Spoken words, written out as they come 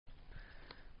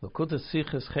Lakuta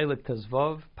Sichas Chelik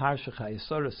Tezvav, Parsha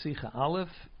Chayesora Sicha Aleph,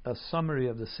 a summary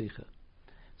of the Sicha.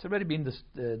 It's already been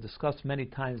discussed many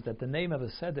times that the name of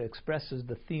a Seder expresses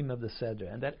the theme of the Seder,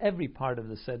 and that every part of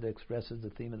the Seder expresses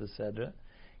the theme of the Seder.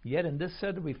 Yet in this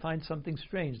Seder we find something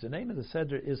strange. The name of the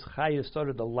Seder is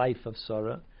Chayesora, the life of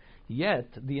Sarah. Yet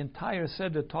the entire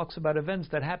Seder talks about events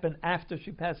that happened after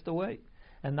she passed away.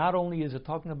 And not only is it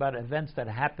talking about events that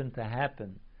happened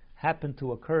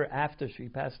to occur after she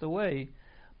passed away,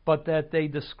 but that they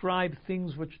describe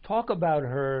things which talk about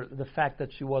her, the fact that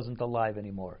she wasn't alive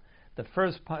anymore. The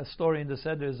first story in the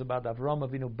Seder is about Avram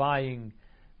Avinu buying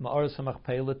Ma'aras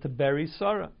HaMachpelah to bury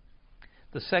Sarah.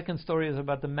 The second story is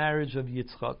about the marriage of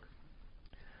Yitzchak,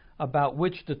 about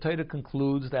which the Torah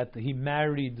concludes that he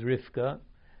married Rivka,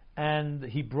 and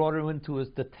he brought her into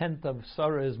the tent of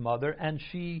Sarah, his mother, and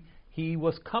he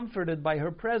was comforted by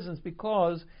her presence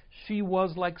because she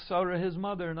was like Sarah, his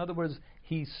mother. In other words,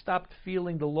 he stopped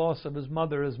feeling the loss of his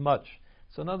mother as much.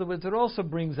 So in other words, it also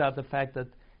brings out the fact that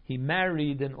he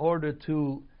married in order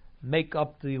to make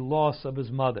up the loss of his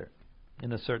mother,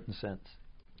 in a certain sense.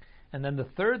 And then the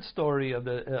third story of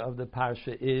the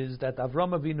parsha is that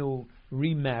Avram Avinu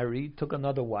remarried, took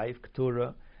another wife,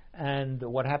 Keturah, and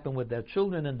what happened with their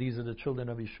children, and these are the children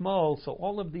of Ishmael. So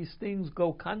all of these things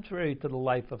go contrary to the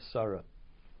life of Sarah.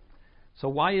 So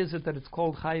why is it that it's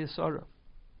called Chayei Sarah?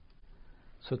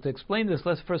 So to explain this,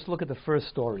 let's first look at the first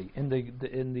story. In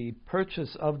the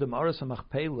purchase of the Ma'aras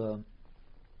HaMachpelah,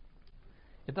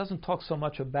 it doesn't talk so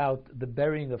much about the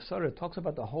burying of Sarah. It talks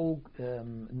about the whole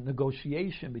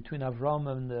negotiation between Avram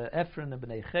and Ephron and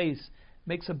Bnei Ches.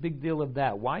 Makes a big deal of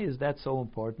that. Why is that so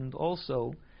important?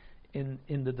 Also, in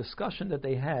the discussion that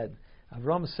they had,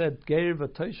 Avram said, Ger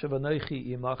v'toishav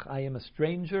anochi imach, I am a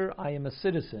stranger, I am a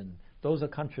citizen. Those are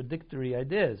contradictory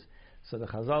ideas. So the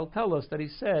Chazal tell us that he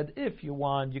said, if you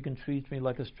want, you can treat me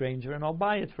like a stranger and I'll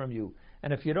buy it from you.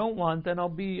 And if you don't want, then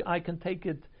I can take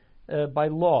it by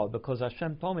law, because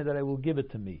Hashem told me that I will give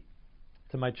it to me,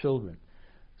 to my children.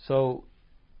 So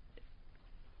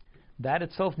that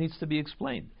itself needs to be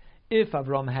explained. If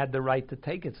Avram had the right to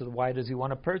take it, so why does he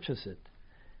want to purchase it?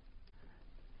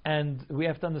 And we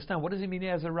have to understand, what does he mean he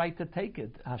has a right to take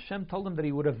it? Hashem told him that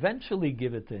he would eventually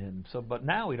give it to him, but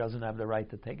now he doesn't have the right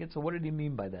to take it, so what did he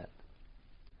mean by that?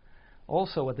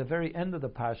 Also, at the very end of the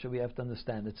parsha, we have to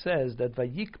understand, it says that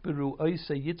Vayikberu Oise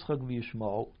Yitzchak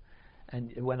v'Yishmael,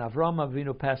 and when Avram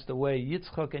Avinu passed away,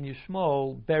 Yitzchak and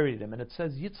Yishmael buried him, and it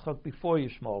says Yitzchak before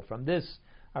Yishmael. From this,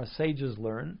 our sages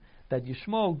learn that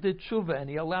Yishmael did tshuva, and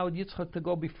he allowed Yitzchak to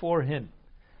go before him.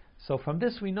 So from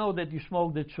this we know that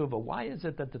Yishmael did tshuva. Why is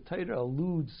it that the Torah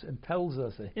alludes and tells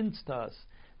us, hints to us,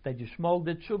 that Yishmael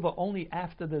did tshuva only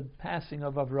after the passing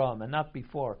of Avram and not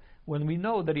before, when we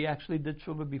know that he actually did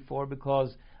tshuva before,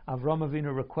 because Avram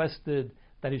Avinu requested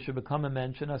that he should become a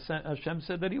mensch, and Hashem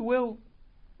said that he will,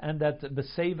 and that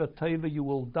b'seiva tova, you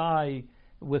will die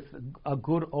with a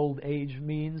good old age,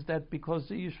 means that because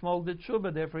Yishmael did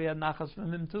tshuva, therefore he had nachas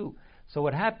from him too. So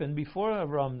what happened before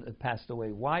Avram passed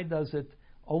away? Why does the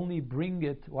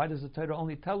Torah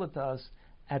only tell it to us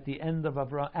at the end of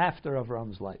Avram, after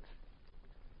Avram's life,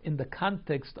 in the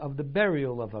context of the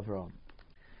burial of Avram?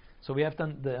 So we have to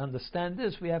understand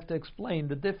this. We have to explain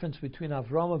the difference between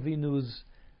Avram Avinu's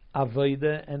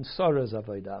avodah and Sarah's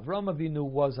avodah. Avram Avinu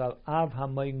was Av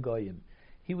Hamayim Goyim.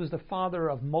 He was the father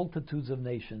of multitudes of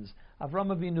nations. Avram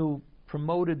Avinu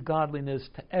promoted godliness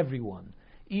to everyone,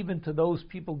 even to those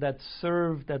people that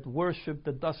served, that worshipped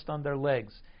the dust on their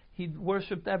legs. He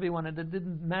worshipped everyone, and it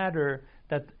didn't matter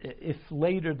that if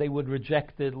later they would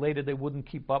reject it, later they wouldn't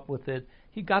keep up with it.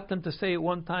 He got them to say at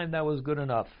one time that was good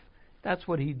enough. That's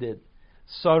what he did.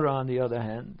 Sarah, on the other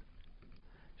hand,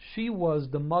 she was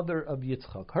the mother of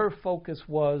Yitzchak. Her focus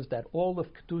was that all of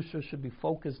Kedusha should be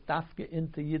focused dafke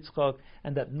into Yitzchak,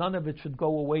 and that none of it should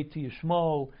go away to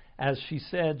Yishmael. As she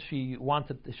said, she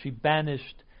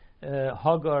banished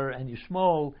Hagar and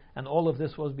Yishmael, and all of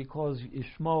this was because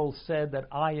Yishmael said that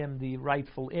I am the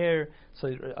rightful heir.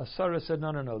 So Sarah said, no,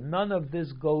 none of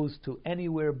this goes to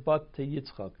anywhere but to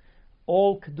Yitzchak.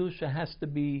 All Kedusha has to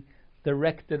be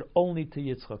directed only to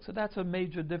Yitzchak. So that's a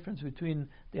major difference between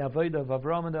the avodah of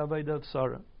Avram and the avodah of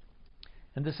Sarah.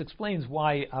 And this explains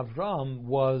why Avram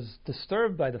was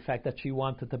disturbed by the fact that she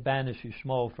wanted to banish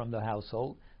Yishmael from the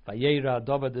household. Vayera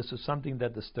Dova, this is something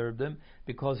that disturbed him,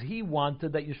 because he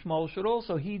wanted that Yishmael should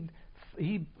also, he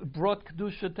brought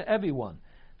Kedusha to everyone.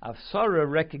 Sarah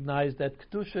recognized that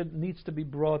Kedusha needs to be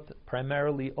brought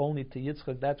primarily only to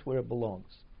Yitzchak. That's where it belongs.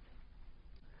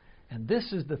 And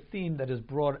this is the theme that is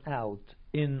brought out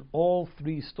in all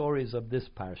three stories of this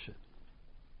parsha.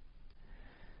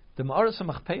 The Ma'aras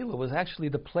Machpelah was actually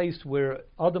the place where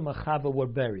Adam and Chava were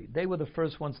buried. They were the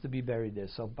first ones to be buried there.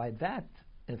 So by that,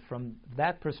 from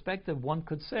that perspective, one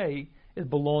could say it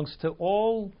belongs to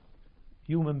all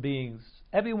human beings.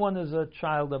 Everyone is a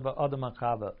child of Adam and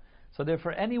Chava. So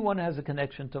therefore, anyone has a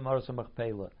connection to Ma'aras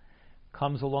Machpelah.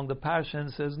 Comes along the parsha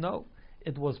and says, no,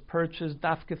 it was purchased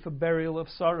dafke for burial of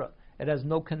Sarah. It has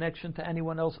no connection to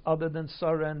anyone else other than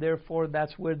Sarah, and therefore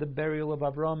that's where the burial of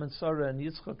Avram and Sarah and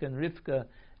Yitzchak and Rivka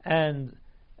and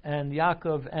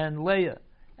Yaakov and Leah,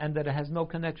 and that it has no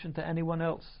connection to anyone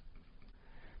else.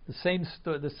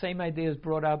 The same idea is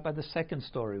brought out by the second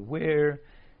story, where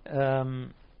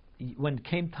when it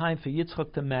came time for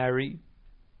Yitzchak to marry,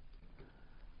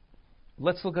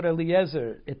 let's look at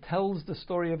Eliezer. It tells the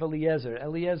story of Eliezer.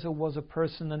 Eliezer was a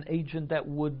person, an agent that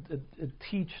would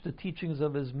teach the teachings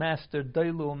of his master,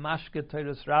 Dailu Mashke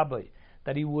Teres Rabbi,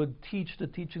 that he would teach the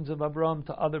teachings of Abraham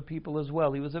to other people as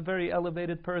well. He was a very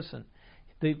elevated person.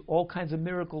 All kinds of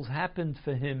miracles happened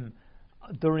for him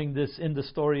during this, in the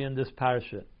story in this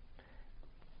parasha.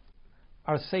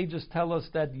 Our sages tell us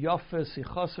that Yafeh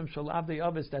Sichosim Shel Avdei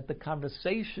Avis, that the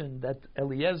conversation that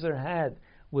Eliezer had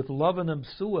with Lavan and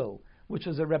Besuel, which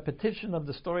is a repetition of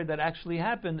the story that actually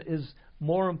happened, is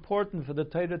more important for the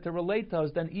Torah to relate to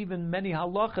us than even many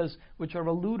halachas which are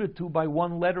alluded to by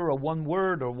one letter or one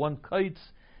word or one kaitz.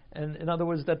 And in other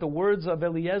words, that the words of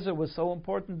Eliezer was so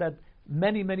important that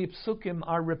many psukim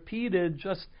are repeated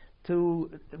just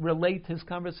to relate his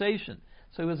conversation.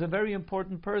 So he was a very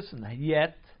important person.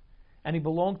 Yet, and he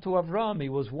belonged to Avram, he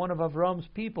was one of Avram's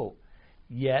people.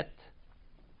 Yet,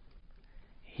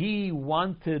 he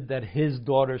wanted that his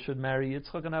daughter should marry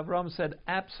Yitzchak, and Avram said,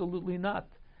 absolutely not.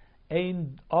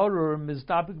 Ein arur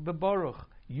mizdabik bebaruch.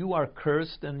 You are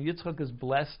cursed, and Yitzchak is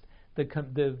blessed.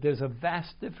 There's a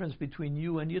vast difference between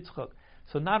you and Yitzchak.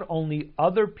 So not only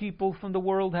other people from the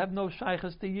world have no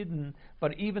shaychus to Yidden,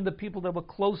 but even the people that were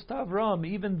close to Avram,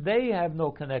 even they have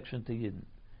no connection to Yidden,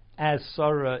 as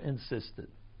Sarah insisted.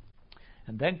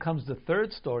 And then comes the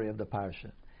third story of the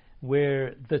parsha,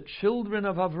 where the children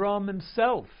of Avram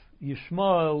himself,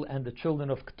 Yishmael and the children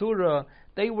of Keturah,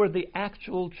 they were the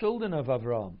actual children of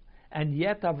Avram. And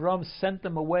yet Avram sent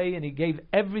them away, and he gave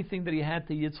everything that he had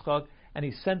to Yitzchak, and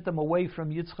he sent them away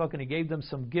from Yitzchak, and he gave them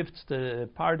some gifts,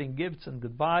 parting gifts and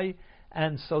goodbye,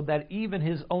 and so that even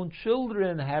his own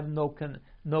children have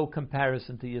no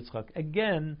comparison to Yitzchak.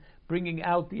 Again, bringing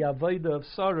out the avodah of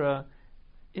Sarah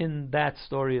in that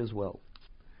story as well,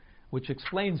 which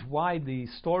explains why the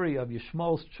story of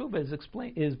Yishmael's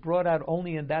tshuva is brought out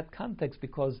only in that context,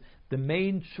 because the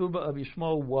main tshuva of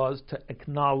Yishmael was to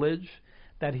acknowledge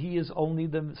that he is only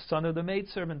the son of the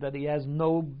maidservant, that he has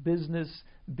no business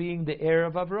being the heir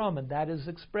of Avram, and that is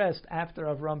expressed after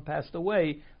Avram passed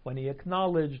away, when he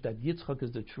acknowledged that Yitzchak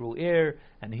is the true heir,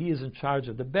 and he is in charge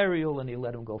of the burial, and he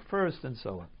let him go first, and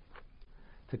so on.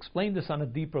 To explain this on a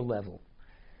deeper level,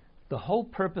 the whole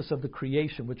purpose of the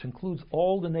creation, which includes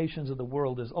all the nations of the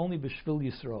world, is only B'Shvil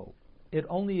Yisrael. It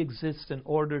only exists in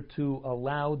order to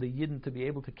allow the Yidden to be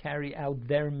able to carry out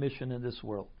their mission in this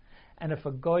world. And if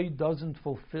a goy doesn't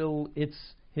fulfill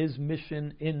his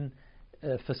mission in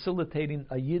facilitating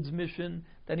a Yid's mission,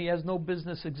 then he has no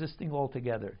business existing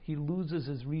altogether. He loses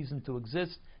his reason to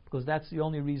exist, because that's the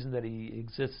only reason that he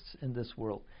exists in this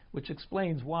world. Which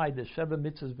explains why the Sheva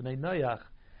Mitzvahs B'nai Noach,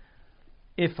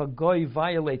 if a goy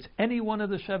violates any one of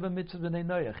the Sheva Mitzvahs B'nai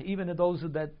Noach, even those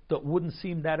that wouldn't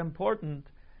seem that important,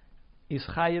 is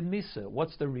Chayav Misa.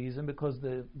 What's the reason? Because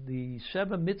the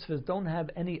Sheva Mitzvahs don't have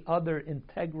any other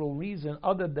integral reason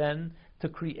other than to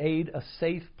create a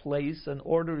safe place, an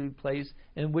orderly place,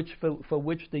 in which for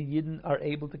which the Yidden are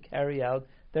able to carry out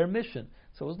their mission.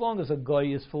 So as long as a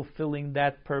goy is fulfilling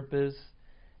that purpose,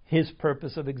 his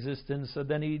purpose of existence, so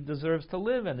then he deserves to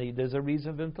live, and there's a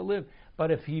reason for him to live.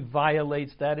 But if he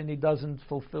violates that and he doesn't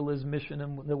fulfill his mission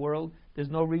in the world, there's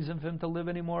no reason for him to live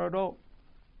anymore at all.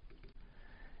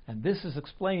 And this is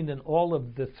explained in all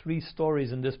of the three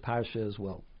stories in this parsha as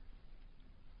well.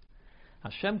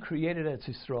 Hashem created Eretz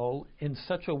Yisrael in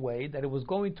such a way that it was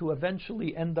going to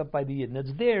eventually end up by the Yidden.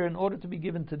 It's there in order to be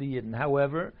given to the Yidden.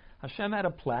 However, Hashem had a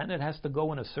plan. It has to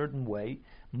go in a certain way.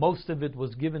 Most of it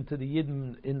was given to the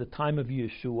Yidden in the time of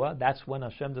Yeshua. That's when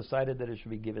Hashem decided that it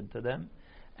should be given to them.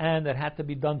 And it had to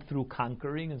be done through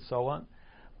conquering and so on.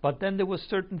 But then there were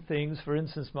certain things, for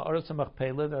instance, Ma'aras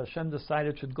Machpelah, that Hashem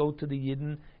decided should go to the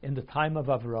Yidden in the time of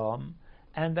Avram,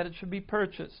 and that it should be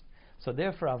purchased. So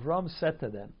therefore Avram said to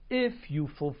them, if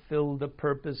you fulfill the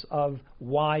purpose of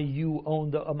why you own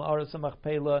the Ma'aras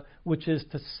Machpelah, which is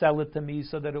to sell it to me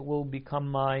so that it will become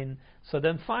mine, so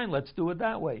then fine, let's do it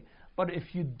that way. But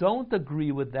if you don't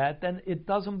agree with that, then it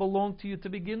doesn't belong to you to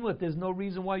begin with. There's no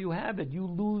reason why you have it. You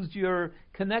lose your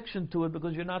connection to it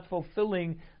because you're not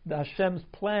fulfilling the Hashem's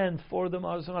plan for the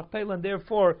Ma'aser Machpelah, and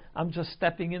therefore I'm just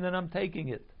stepping in and I'm taking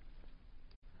it.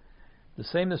 The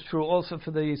same is true also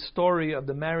for the story of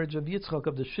the marriage of Yitzchak,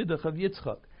 of the Shidduch of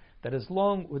Yitzchak. That as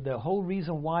long with the whole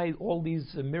reason why all these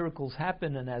miracles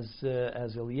happen, and as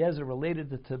Eliezer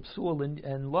related it to Psuel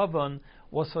and Lavan,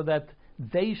 was so that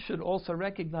they should also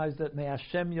recognize that May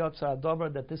Hashem Yotza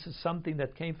Adavar, that this is something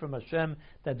that came from Hashem,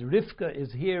 that Rivka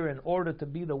is here in order to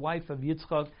be the wife of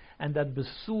Yitzchak, and that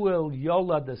Besuel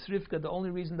Yola, this Rivka, the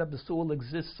only reason that Besuel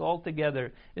exists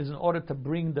altogether is in order to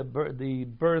bring the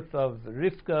birth of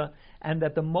Rivka, and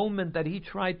that the moment that he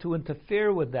tried to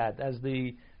interfere with that, as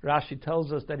the Rashi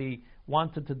tells us that he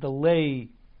wanted to delay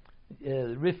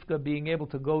Rivka being able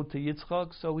to go to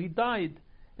Yitzchak, so he died.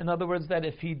 In other words, that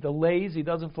if he delays, he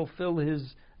doesn't fulfill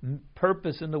his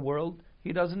purpose in the world,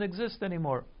 he doesn't exist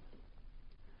anymore.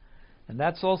 And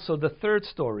that's also the third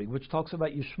story, which talks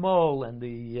about Yishmael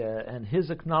and his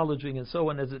acknowledging and so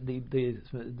on. As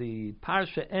the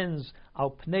parsha ends,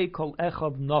 Al Pnei Kol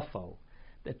Echav Nofal.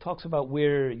 It talks about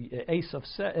where where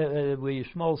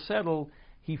Yishmael settled,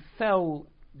 he fell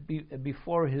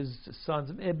before his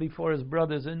sons, before his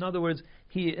brothers. In other words,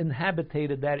 he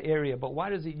inhabited that area. But why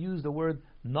does it use the word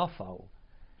nafal?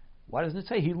 Why doesn't it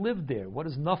say he lived there? What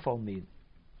does nafal mean?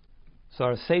 So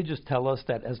our sages tell us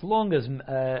that as long as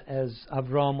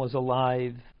Avram was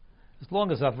alive,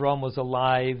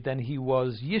 then he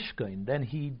was Yishkain, then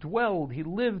he dwelled, he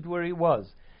lived where he was.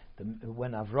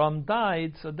 When Avram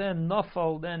died, so then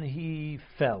nafal, then he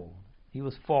fell, he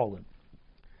was fallen.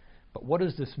 But what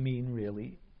does this mean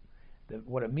really?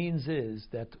 What it means is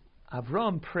that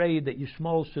Avram prayed that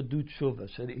Yishmael should do tshuva,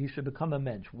 he should become a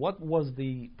mensch. What was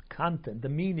the content, the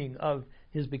meaning of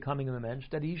his becoming a mensch?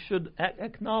 That he should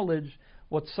acknowledge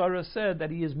what Sarah said, that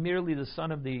he is merely the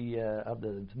son of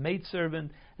the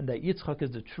maidservant, and that Yitzchak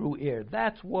is the true heir.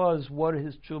 That was what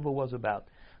his tshuva was about.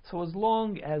 So as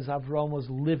long as Avram was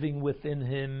living within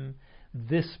him,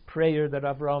 this prayer that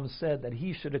Avram said, that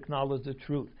he should acknowledge the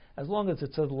truth, as long as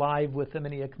it's alive with him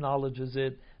and he acknowledges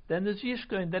it, then there's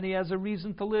Yishkain, then he has a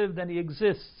reason to live, then he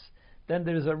exists, then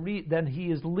then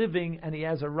he is living and he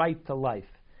has a right to life.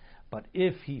 But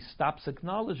if he stops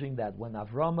acknowledging that, when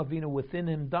Avram Avinu within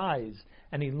him dies,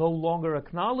 and he no longer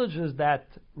acknowledges that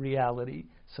reality,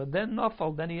 so then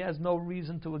Nafal, then he has no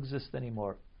reason to exist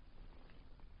anymore.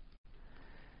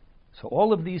 So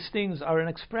all of these things are an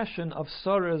expression of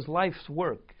Sarah's life's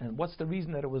work. And what's the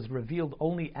reason that it was revealed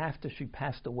only after she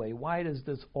passed away? Why is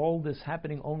all this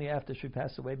happening only after she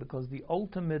passed away? Because the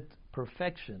ultimate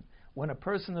perfection, when a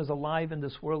person is alive in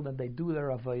this world and they do their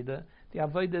avodah, the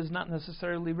avodah is not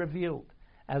necessarily revealed.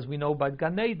 As we know by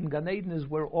Gan Eden. Gan Eden is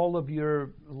where all of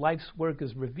your life's work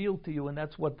is revealed to you, and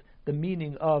that's what the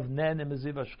meaning of Nen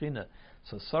Emeziv Ashchina.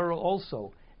 So Sarah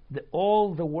also,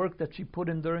 all the work that she put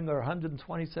in during her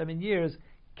 127 years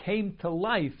came to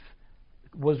life,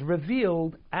 was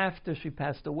revealed after she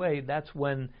passed away. That's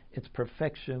when its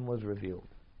perfection was revealed.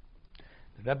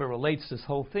 The Rebbe relates this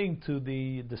whole thing to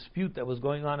the dispute that was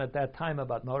going on at that time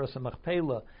about Ma'aser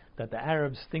Machpelah, that the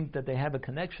Arabs think that they have a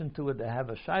connection to it, they have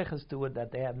a shaykhs to it,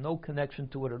 that they have no connection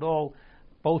to it at all,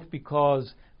 both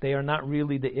because they are not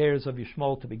really the heirs of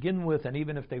Yishmael to begin with, and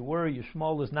even if they were,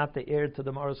 Yishmael is not the heir to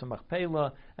the Ma'aser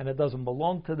Machpelah, and it doesn't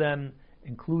belong to them,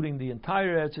 including the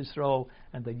entire Eretz Yisrael,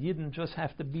 and the Yidden just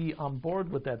have to be on board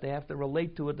with that. They have to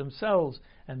relate to it themselves,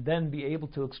 and then be able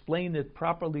to explain it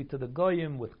properly to the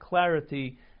Goyim with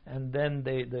clarity, and then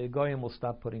the Goyim will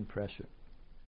stop putting pressure.